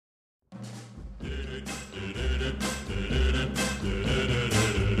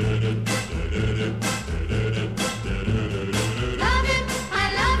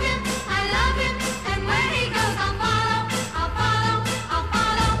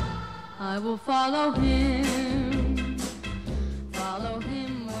will follow him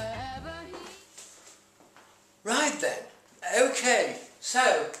wherever he... Right then, okay,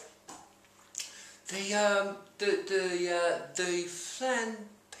 so the flan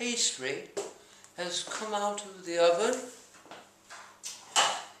pastry has come out of the oven.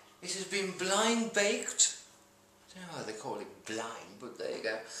 It has been blind baked. I don't know how they call it blind, but there you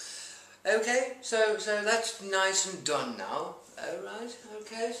go. Okay, so that's nice and done now. Alright,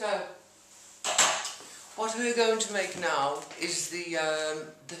 okay, so what we're going to make now is the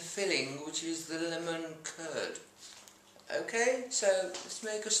filling, which is the lemon curd. Okay, so let's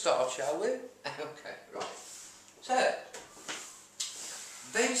make a start, shall we? Okay, right. So,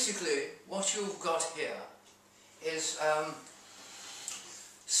 basically what you've got here is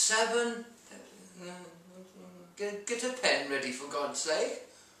 7, get a pen ready for God's sake,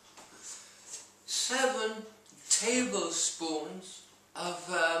 7 tablespoons of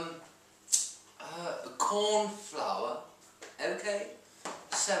corn flour, okay,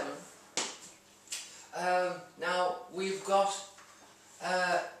 7. Now we've got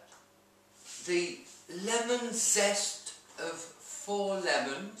the lemon zest of 4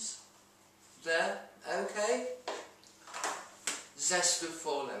 lemons there, okay, zest of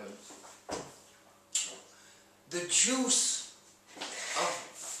 4 lemons, the juice of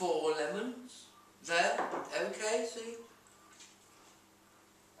 4 lemons there, okay, see,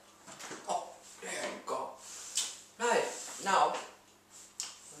 oh, there you go. Right, now I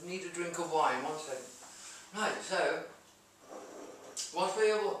need a drink of wine, 1 second. Right, so what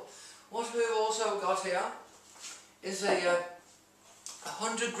we've also got here is a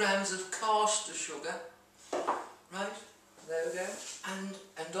 100 grams of caster sugar, right? There we go,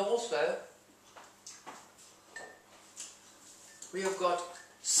 and also we have got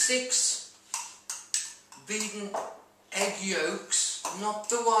 6 beaten egg yolks, not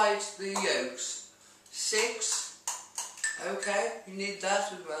the whites, the yolks. 6. Okay, you need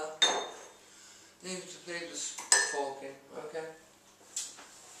that as well. Leave the fork in, okay.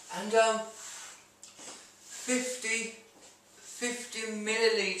 And 50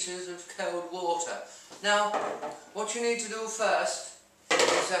 millilitres of cold water. Now, what you need to do first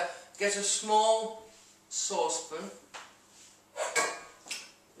is get a small saucepan.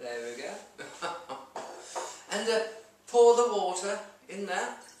 There we go. And pour the water in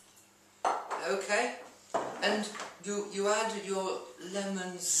there. Okay. And you add your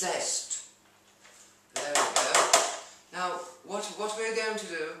lemon zest. There we go. Now, what we're going to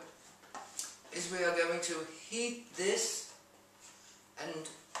do is we are going to heat this and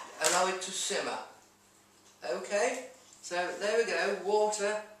allow it to simmer. Okay? So there we go,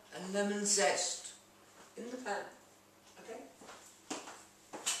 water and lemon zest in the pan. Okay?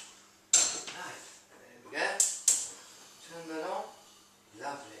 Right, there we go. Turn that on.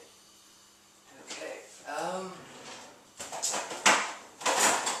 Lovely. Okay.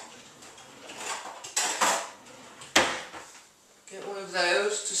 Get one of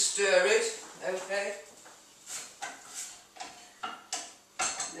those to stir it, okay?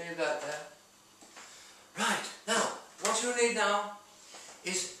 Leave that there. Right, now, what you need now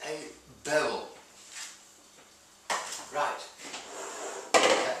is a bowl. Right.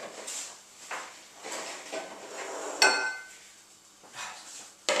 Okay. Right.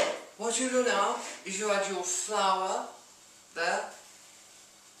 What you do now is you add your flour there.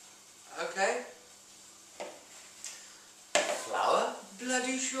 Okay? Flour?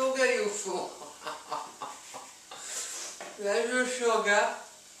 Bloody sugar, you fool! There's your sugar.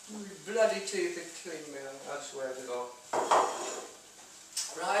 Your bloody teeth are clean, man, I swear to God.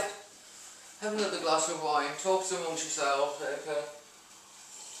 Right, have another glass of wine, talk amongst yourselves, okay?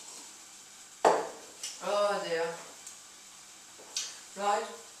 Oh dear. Right,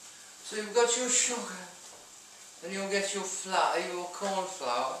 so you've got your sugar, and you'll get your flour, your corn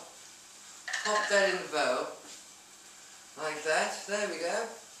flour, pop that in the bowl, like that, there we go.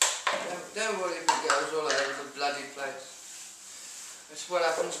 Don't worry if it goes all over the bloody place. That's what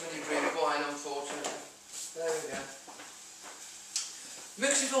happens when you drink wine, unfortunately. There we go.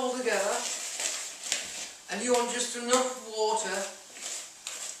 Mix it all together, and you want just enough water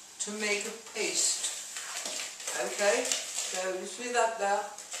to make a paste. Okay? So you see that there?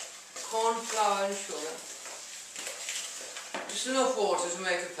 Corn flour and sugar. Just enough water to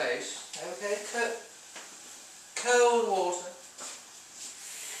make a paste. Okay? Cold water.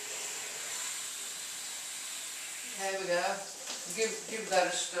 There we go. Give that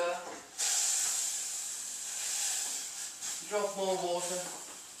a stir. Drop more water.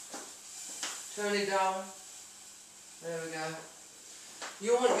 Turn it down. There we go.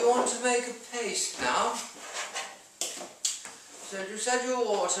 You want to make a paste now. So just add your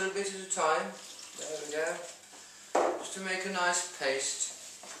water a bit at a time. There we go. Just to make a nice paste.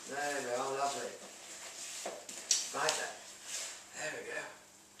 There we go, lovely. Right then. There we go.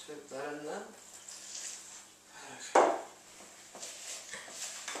 Took that in there. Okay.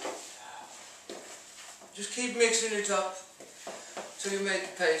 Just keep mixing it up till you make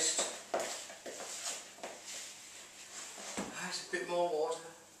the paste. Right, a bit more water.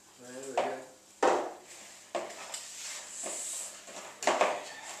 There we go.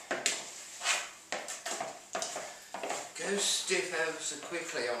 Go stiff ever so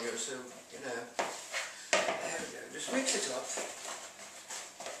quickly on you, so you know. There we go. Just mix it up.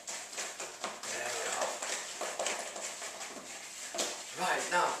 There we are. Right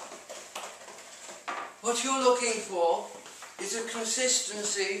now. What you're looking for is a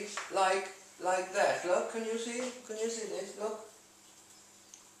consistency like that. Look, can you see? Can you see this? Look.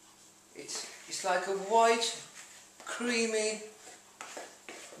 It's like a white, creamy,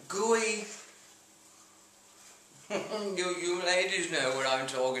 gooey. You ladies know what I'm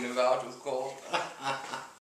talking about, of course.